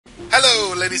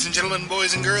ladies and gentlemen,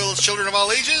 boys and girls, children of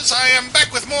all ages. I am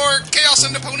back with more Chaos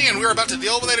and Deponia, and we're about to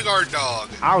deal with a guard dog.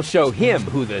 I'll show him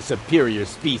who the superior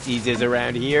species is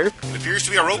around here. It appears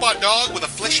to be a robot dog with a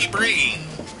fleshy brain.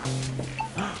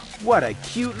 What a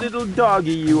cute little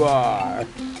doggy you are.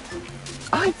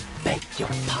 I beg your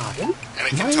pardon? And it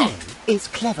can My talk. name is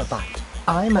Cleverbite.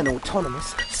 I'm an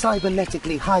autonomous,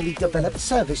 cybernetically highly developed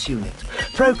service unit,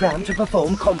 programmed to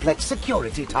perform complex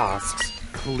security tasks.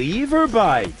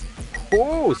 Cleverbite.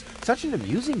 Oh, such an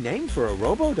amusing name for a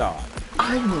robo-dog.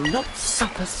 I will not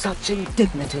suffer such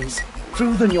indignities.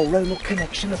 Through the neuronal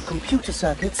connection of computer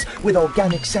circuits with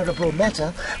organic cerebral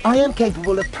matter, I am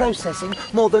capable of processing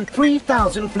more than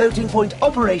 3,000 floating point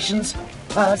operations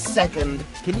per second.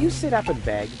 Can you sit up and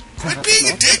beg? Quit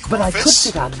being a dick, But I could Rufus.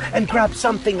 sit up and grab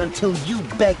something until you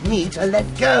beg me to let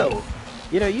go.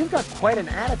 You know, you've got quite an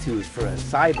attitude for a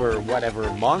cyber whatever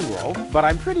mongrel, but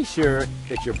I'm pretty sure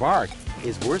that your bark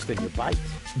is worse than your bite.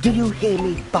 Do you hear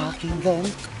me barking then?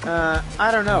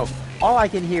 I don't know. All I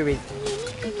can hear is...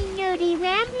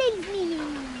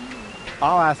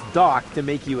 I'll ask Doc to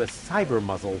make you a cyber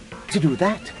muzzle. To do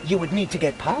that, you would need to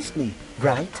get past me,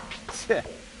 right?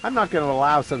 I'm not going to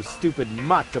allow some stupid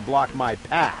mutt to block my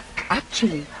path.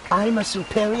 Actually, I'm a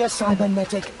superior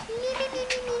cybernetic...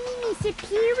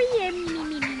 Superior.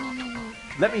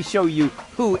 Let me show you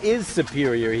who is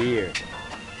superior here.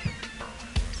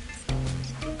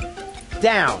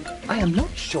 Down. I am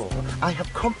not sure I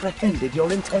have comprehended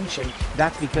your intention.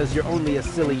 That's because you're only a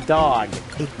silly dog.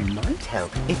 It might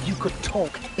help if you could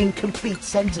talk in complete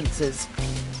sentences.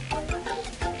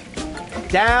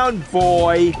 Down,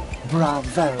 boy.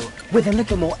 Bravo! With a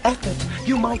little more effort,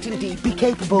 you might indeed be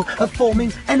capable of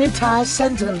forming an entire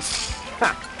sentence.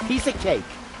 Ha! Piece of cake.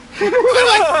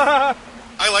 I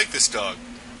like this dog.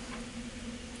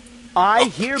 I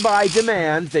hereby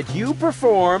demand that you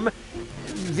perform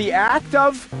the act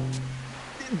of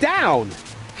down.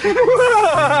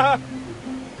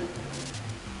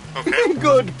 Okay.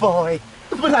 Good boy.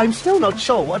 But I'm still not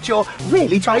sure what you're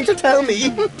really trying to tell me.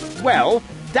 Well,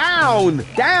 down,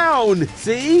 down,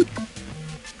 see?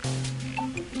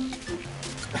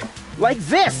 Like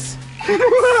this.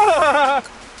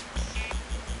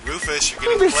 Rufus, you're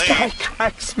getting This guy played.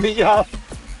 cracks me up.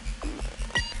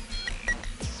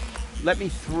 Let me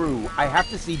through. I have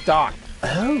to see Doc.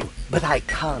 Oh, but I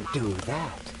can't do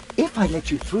that. If I let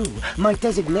you through, my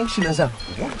designation as a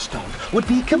watchdog would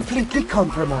be completely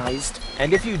compromised.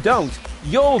 And if you don't,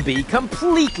 you'll be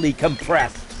completely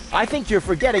compressed. I think you're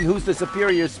forgetting who's the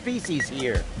superior species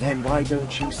here. Then why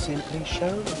don't you simply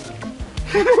show me?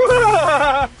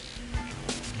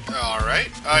 All right,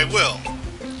 I will.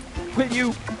 Will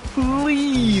you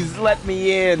please let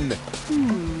me in?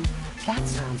 That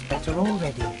sounds better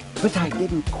already. But I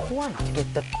didn't quite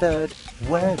get the third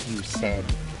word you said.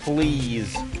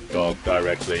 Please, Talk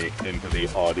directly into the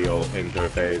audio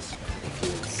interface. if you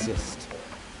insist.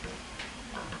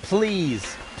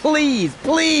 Please, please,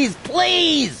 please,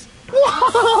 please!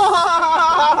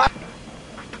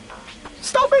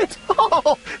 Stop it!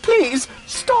 Oh, please,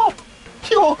 stop!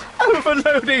 You're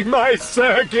overloading my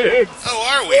circuits! Oh,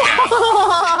 are we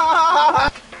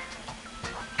now?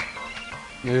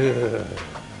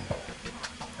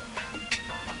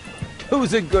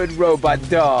 Who's a good robot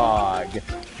dog?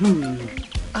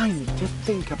 I need to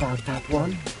think about that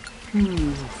one.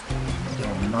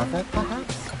 Your mother,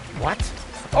 perhaps? What?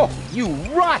 Oh, you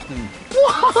rotten!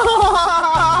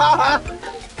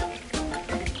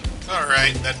 All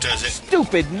right, that does it.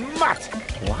 Stupid mutt!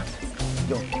 What?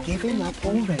 You're giving up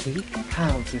already?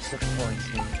 How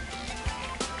disappointing.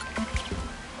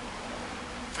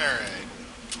 All right.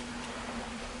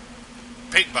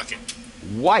 Paint bucket.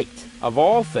 White, of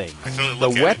all things. I can only The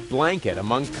look at wet it. blanket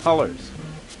among colors.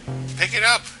 Pick it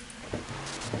up.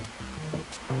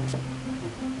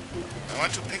 I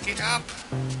want to pick it up.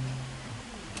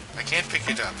 I can't pick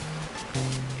it up.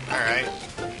 All right.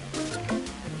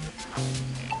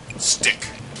 Stick.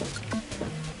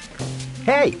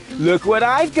 Hey, look what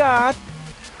I've got!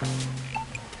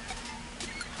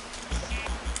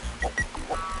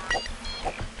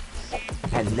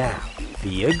 And now,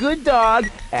 be a good dog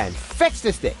and fetch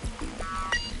the stick.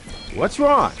 What's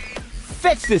wrong?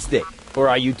 Fetch the stick, or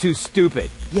are you too stupid?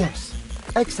 Yes,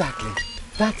 exactly.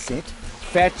 That's it.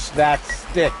 Fetch that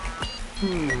stick.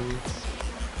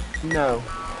 No.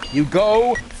 You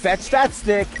go fetch that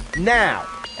stick now.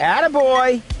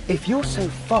 Attaboy! If you're so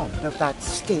fond of that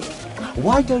stick,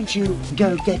 why don't you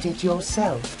go get it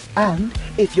yourself? And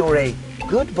if you're a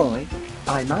good boy,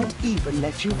 I might even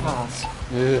let you pass.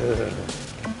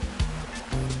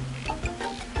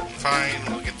 Fine,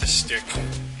 we'll get the stick.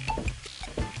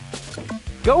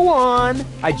 Go on.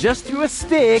 I just threw a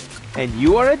stick, and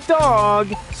you are a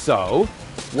dog. So,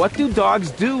 what do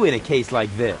dogs do in a case like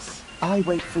this? I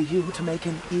wait for you to make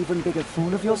an even bigger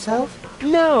fool of yourself?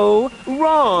 No,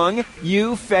 wrong.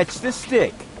 You fetch the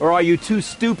stick. Or are you too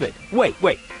stupid? Wait.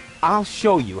 I'll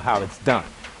show you how it's done.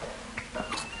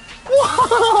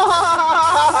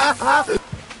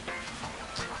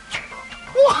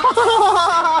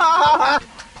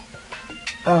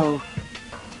 Oh,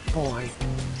 boy.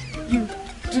 You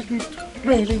didn't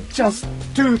really just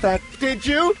do that, did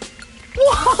you?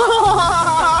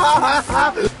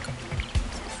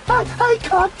 I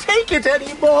can't take it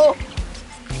anymore.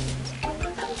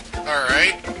 All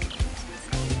right.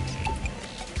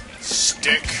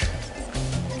 Stick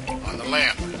on the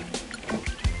lamp.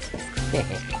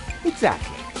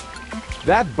 Exactly.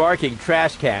 That barking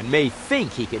trash can may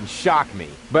think he can shock me,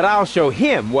 but I'll show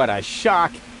him what a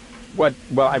shock... when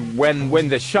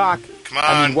the shock... Come on.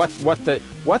 I mean,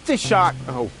 what the shock...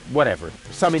 Oh, whatever.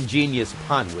 Some ingenious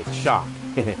pun with shock.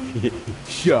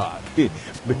 Shock.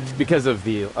 Because of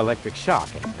the electric shock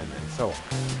and so on.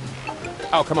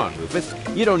 Oh, come on, Rufus.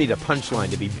 You don't need a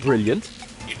punchline to be brilliant.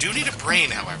 You do need a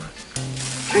brain, however.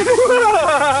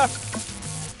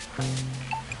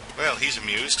 Well, he's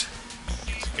amused.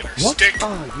 Let's get our What stick.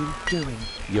 are you doing?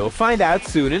 You'll find out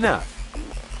soon enough.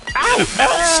 A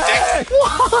metal stick. It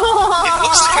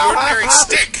looks like an ordinary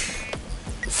stick.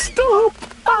 Stop!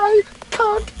 I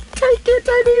can't take it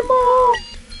anymore!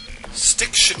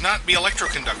 Sticks should not be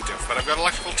electroconductive, but I've got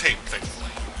electrical tape, thankfully.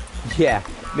 Yeah,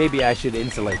 maybe I should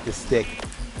insulate the stick.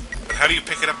 But how do you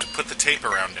pick it up to put the tape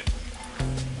around it?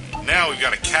 Now we've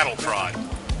got a cattle prod.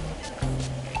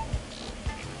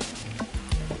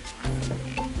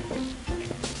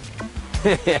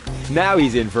 Now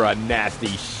he's in for a nasty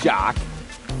shock.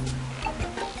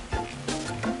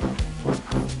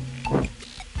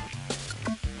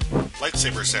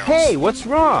 Lightsaber sounds. Hey, what's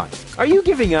wrong? Are you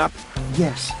giving up?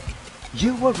 Yes,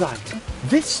 you were right.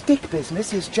 This stick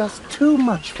business is just too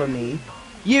much for me.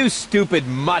 You stupid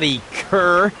muddy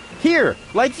cur. Here,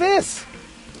 like this.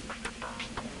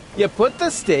 You put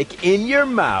the stick in your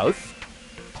mouth.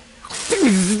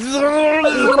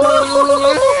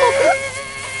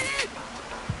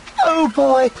 Oh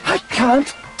boy, I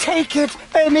can't take it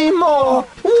anymore.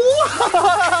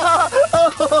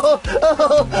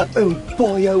 Oh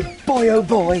boy, oh boy, oh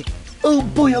boy. Oh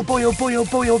boy, oh boy, oh boy, oh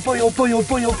boy, oh boy, oh boy, oh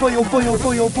boy, oh boy, oh boy, oh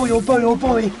boy, oh boy, oh boy, oh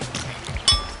boy.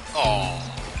 Aw.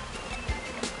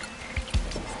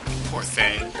 Poor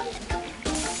thing.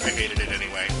 I hated it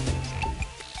anyway.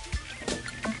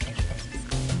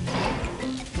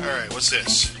 Alright, what's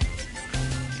this?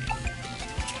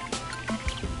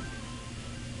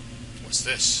 What's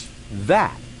this?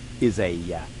 That is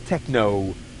a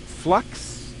techno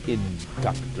flux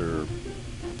inductor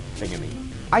thingamy.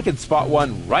 I can spot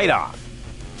one right off.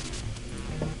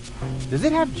 Does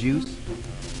it have juice?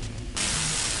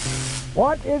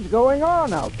 What is going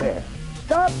on out there?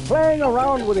 Stop playing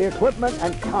around with the equipment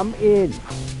and come in.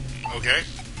 Okay.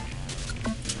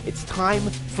 It's time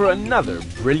for another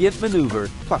brilliant maneuver,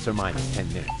 plus or minus 10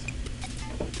 minutes.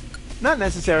 Not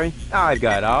necessary. I've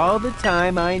got all the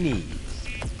time I need.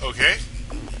 Okay.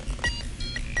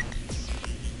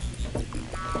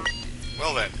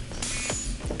 Well then.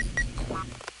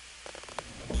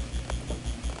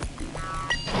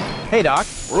 Hey, Doc.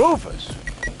 Rufus.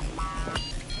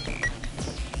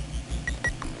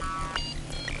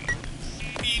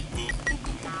 Beep boop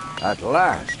boop. At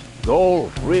last.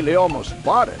 Gold really almost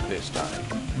bought it this time.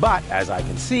 But, as I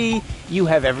can see, you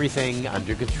have everything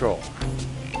under control.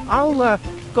 I'll,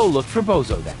 go look for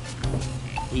Bozo then.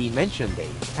 He mentioned a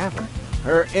tavern.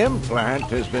 Her implant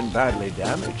has been badly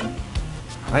damaged.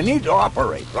 I need to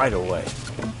operate right away.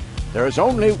 There's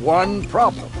only one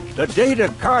problem. The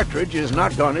data cartridge is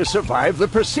not going to survive the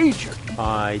procedure.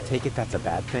 I take it that's a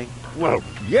bad thing? Well,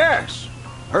 yes.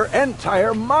 Her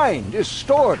entire mind is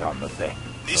stored on the thing.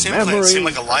 These The implants seem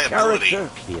memory, like a liability.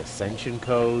 character. The ascension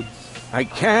codes? I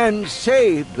can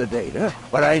save the data,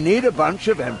 but I need a bunch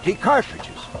of empty cartridges.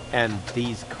 And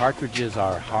these cartridges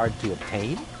are hard to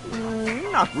obtain?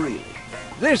 Not really.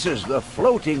 This is the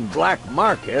floating black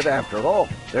market, after all.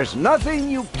 There's nothing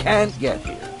you can't get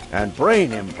here. And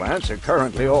brain implants are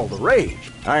currently all the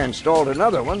rage. I installed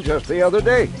another one just the other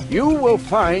day. You will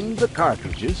find the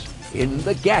cartridges in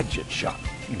the gadget shop.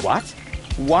 What?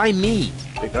 Why me?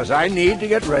 Because I need to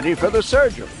get ready for the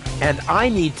surgery. And I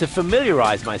need to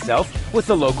familiarize myself with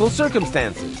the local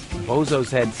circumstances. Bozo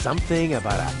said something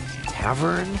about a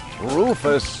tavern?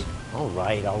 Rufus. All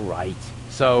right.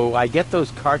 So I get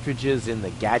those cartridges in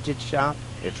the gadget shop?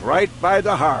 It's right by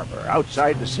the harbor,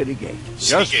 outside the city gate. City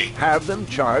Just gate. have them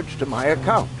charged to my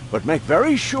account. But make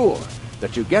very sure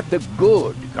that you get the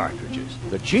good cartridges.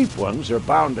 The cheap ones are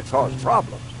bound to cause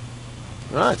problems.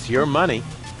 Well, it's your money.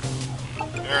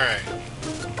 Alright.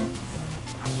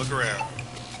 Look around.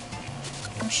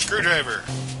 Screwdriver.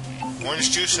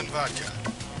 Orange juice and vodka.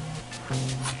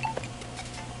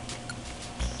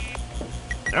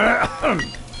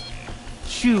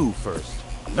 Chew first.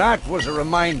 That was a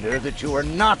reminder that you are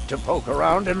not to poke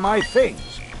around in my things.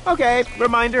 Okay,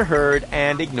 reminder heard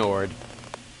and ignored.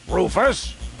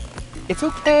 Rufus? It's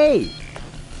okay.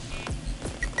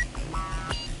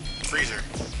 Freezer.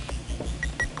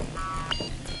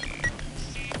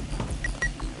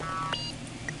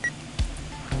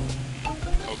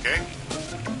 Okay.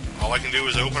 All I can do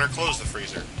is open or close the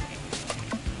freezer.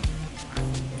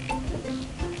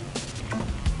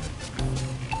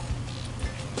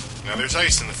 Now there's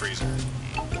ice in the freezer.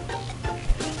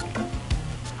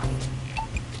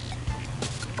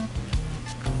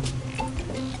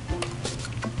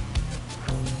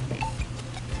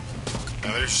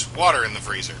 Now there's water in the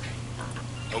freezer.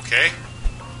 Okay.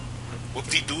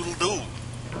 Whoop-de-doodle-doo.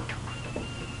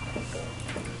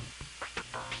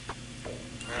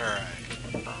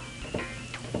 Alright.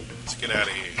 Let's get out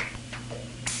of here.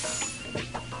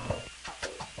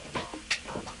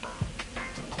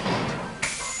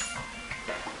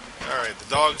 Alright, the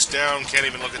dog's down. Can't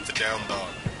even look at the down dog.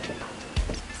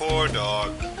 Poor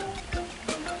dog.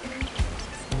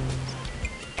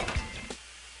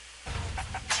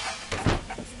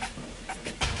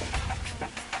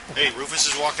 Hey, Rufus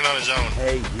is walking on his own.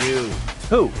 Hey, you.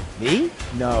 Who? Me?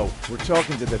 No, we're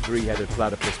talking to the three-headed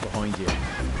platypus behind you.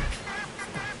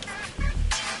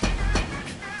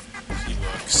 He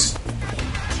looks.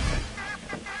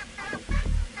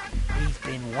 We've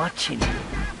been watching you.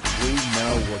 We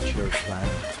know what you're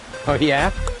planning. Oh, yeah?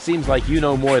 Seems like you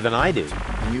know more than I do.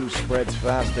 News spreads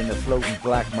fast in the floating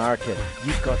black market.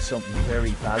 You've got something very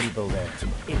valuable there.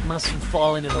 It mustn't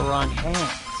fall into the wrong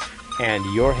hands. And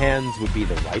your hands would be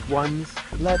the right ones?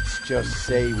 Let's just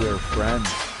say we're friends.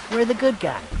 We're the good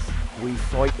guys. We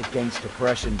fight against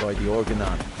oppression by the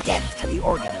Organon. Death to the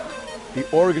Organon. The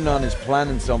Organon is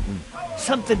planning something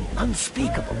Something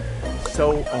unspeakable.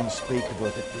 so unspeakable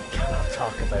that we cannot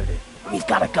talk about it. We've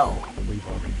got to go. We've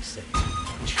already said too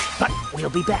much. But we'll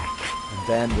be back. And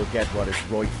then we'll get what is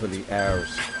rightfully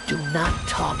ours. Do not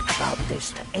talk about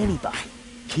this to anybody.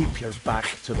 Keep your back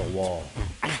to the wall.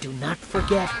 And do not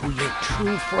forget who your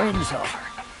true friends are.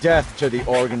 Death to the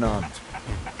Organon.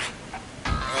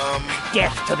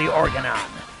 Death to the Organon.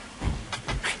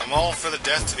 I'm all for the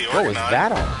death to the What was Organon.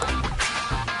 that all?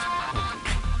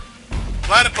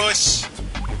 Platypus!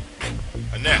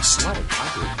 A nest. What an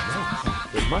ugly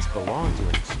nest. It must belong to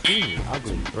an extremely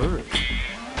ugly bird.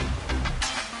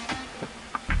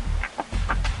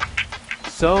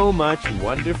 So much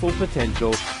wonderful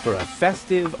potential for a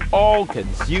festive,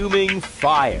 all-consuming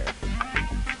fire.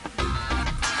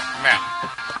 Map.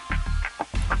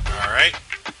 Alright.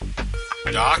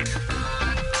 Dock.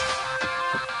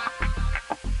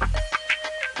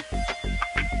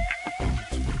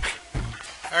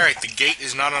 Alright, the gate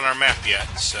is not on our map yet,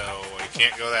 so I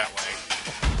can't go that way.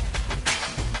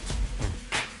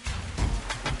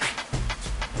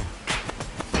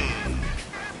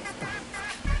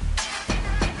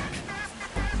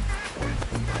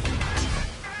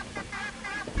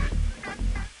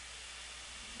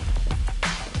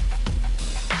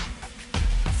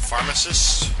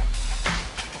 Pharmacist.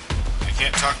 I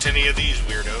can't talk to any of these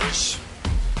weirdos.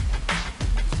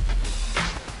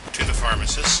 To the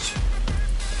pharmacist.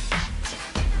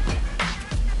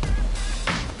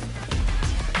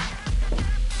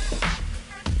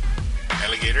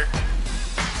 Alligator.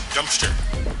 Dumpster.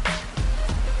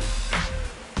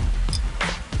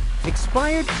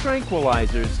 Expired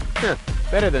tranquilizers. Huh,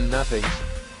 better than nothing.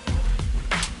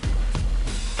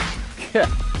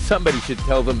 Somebody should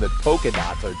tell them that polka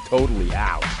dots are totally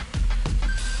out. Are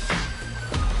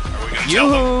we gonna tell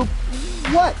them?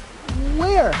 Yoo-hoo! What?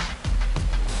 Where?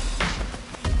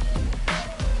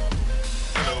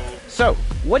 Hello. So,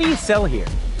 what do you sell here?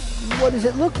 What does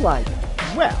it look like?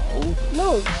 Well,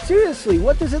 No, seriously,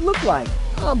 what does it look like?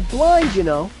 I'm blind, you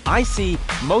know. I see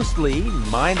mostly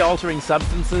mind-altering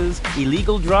substances,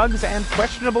 illegal drugs, and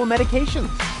questionable medications.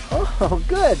 Oh,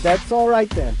 good. That's all right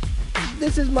then.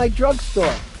 This is my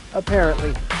drugstore,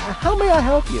 apparently. How may I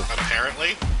help you?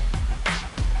 Apparently.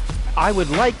 I would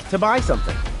like to buy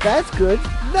something. That's good.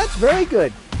 That's very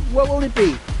good. What will it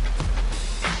be?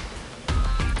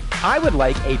 I would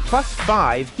like a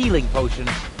 +5 healing potion.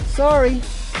 Sorry,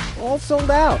 all sold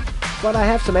out. But I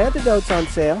have some antidotes on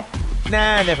sale.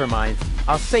 Nah, never mind.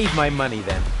 I'll save my money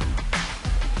then.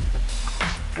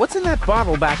 What's in that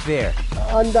bottle back there?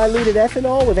 Undiluted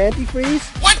ethanol with antifreeze?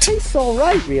 What? Tastes all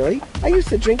right, really. I used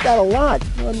to drink that a lot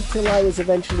until I was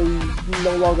eventually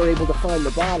no longer able to find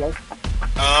the bottle.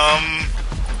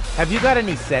 Have you got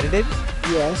any sedatives?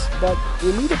 Yes, but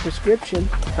you need a prescription.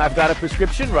 I've got a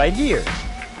prescription right here.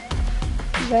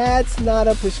 That's not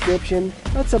a prescription.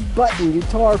 That's a button you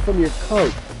tore from your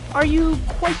coat. Are you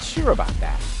quite sure about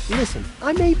that? Listen,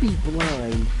 I may be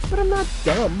blind, but I'm not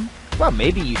dumb. Well,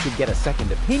 maybe you should get a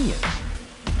second opinion.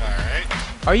 Alright.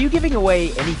 Are you giving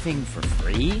away anything for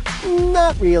free?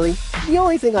 Not really. The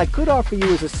only thing I could offer you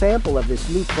is a sample of this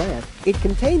new plant. It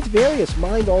contains various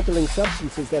mind-altering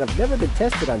substances that have never been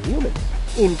tested on humans.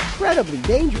 Incredibly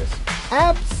dangerous.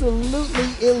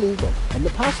 Absolutely illegal. And the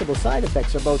possible side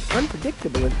effects are both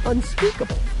unpredictable and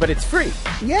unspeakable. But it's free.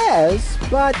 Yes,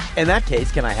 but In that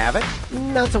case, can I have it?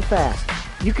 not so fast.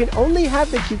 You can only have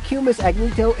the Cucumis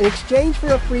agnito in exchange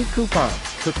for a free coupon.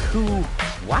 Cuckoo...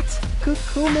 what?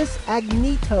 Cucumis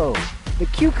agnito, the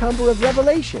cucumber of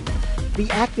revelation. The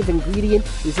active ingredient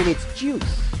is in its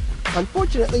juice.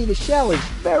 Unfortunately, the shell is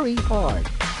very hard.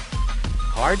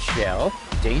 Hard shell,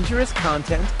 dangerous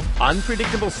content,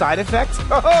 unpredictable side effects?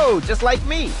 Oh, just like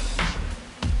me!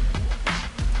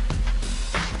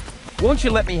 Won't you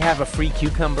let me have a free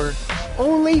cucumber?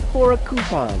 Only for a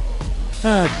coupon.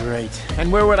 Ah, great.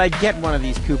 And where would I get one of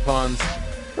these coupons?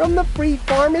 From the Free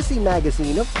Pharmacy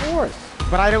magazine, of course.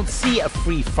 But I don't see a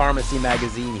free pharmacy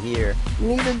magazine here.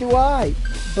 Neither do I.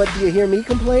 But do you hear me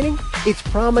complaining? It's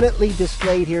prominently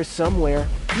displayed here somewhere.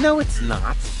 No, it's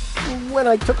not. When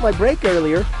I took my break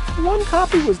earlier, one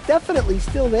copy was definitely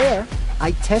still there.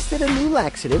 I tested a new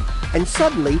laxative, and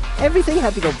suddenly everything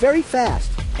had to go very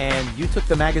fast. And you took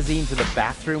the magazine to the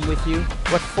bathroom with you?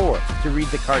 What for? To read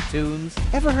the cartoons?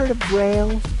 Ever heard of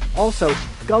Braille? Also,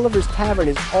 Gulliver's Tavern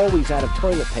is always out of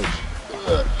toilet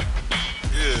paper.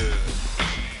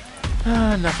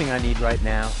 Ah, nothing I need right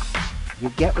now. You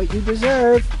get what you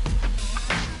deserve.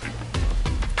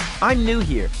 I'm new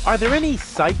here. Are there any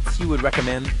sites you would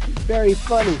recommend? Very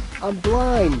funny. I'm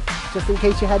blind, just in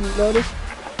case you hadn't noticed.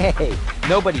 Hey,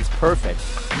 nobody's perfect.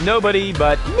 Nobody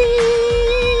but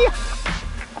me!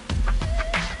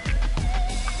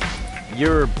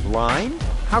 You're blind?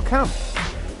 How come?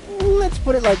 Let's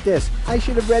put it like this. I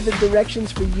should have read the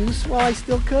directions for use while I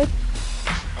still could.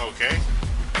 Okay.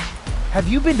 Have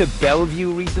you been to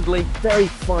Bellevue recently? Very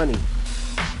funny.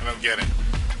 I don't get it.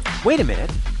 Wait a minute.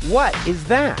 What is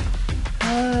that?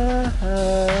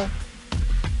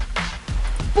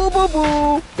 Boo boo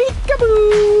boo!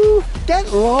 Peekaboo!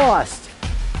 Get lost!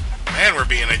 Man, we're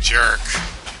being a jerk.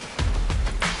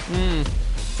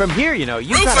 From here, you know,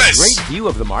 you've got a Rufus! great view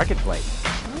of the marketplace.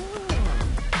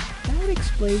 That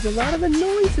explains a lot of the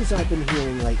noises I've been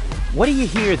hearing lately. What do you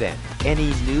hear then?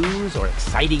 Any news or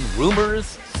exciting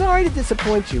rumors? Sorry to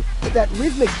disappoint you, but that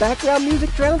rhythmic background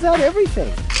music drowns out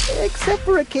everything. Except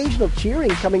for occasional cheering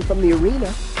coming from the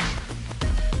arena.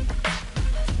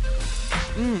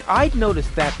 I'd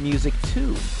noticed that music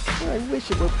too. I wish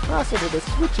it were possible to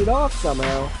switch it off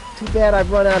somehow. Too bad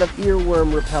I've run out of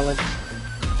earworm repellent.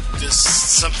 Does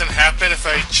something happen if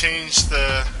I change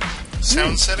the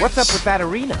sound settings? What's up with that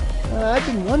arena? I've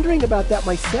been wondering about that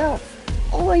myself.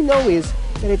 All I know is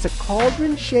that it's a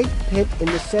cauldron-shaped pit in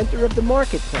the center of the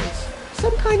marketplace.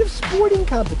 Some kind of sporting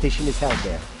competition is held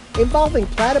there, involving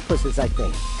platypuses, I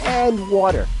think, and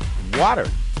water. Water.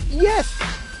 Yes!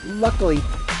 Luckily,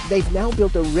 they've now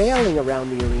built a railing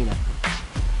around the arena.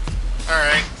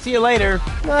 Alright, See you later.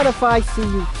 Not if I see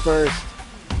you first.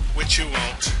 which you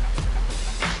won't.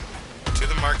 To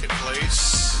the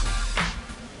marketplace.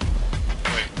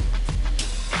 Wait.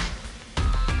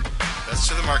 That's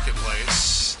to the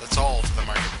marketplace. That's all to the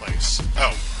marketplace.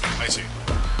 Oh, I see.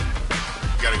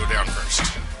 You gotta go down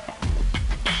first.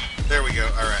 There we go.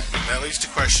 Alright. That leads to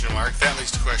question mark. That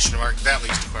leads to question mark. That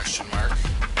leads to question mark.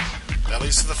 That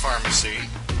leads to the pharmacy.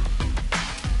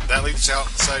 That leads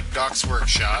outside Doc's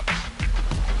workshop.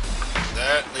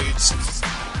 That leads...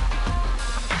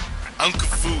 I'm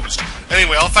confused.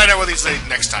 Anyway, I'll find out what these lead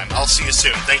next time. I'll see you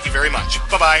soon. Thank you very much.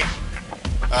 Bye-bye.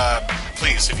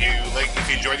 Please, if you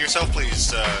enjoyed yourself,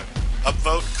 please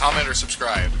upvote, comment, or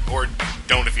subscribe. Or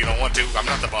don't if you don't want to. I'm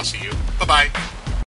not the boss of you. Bye-bye.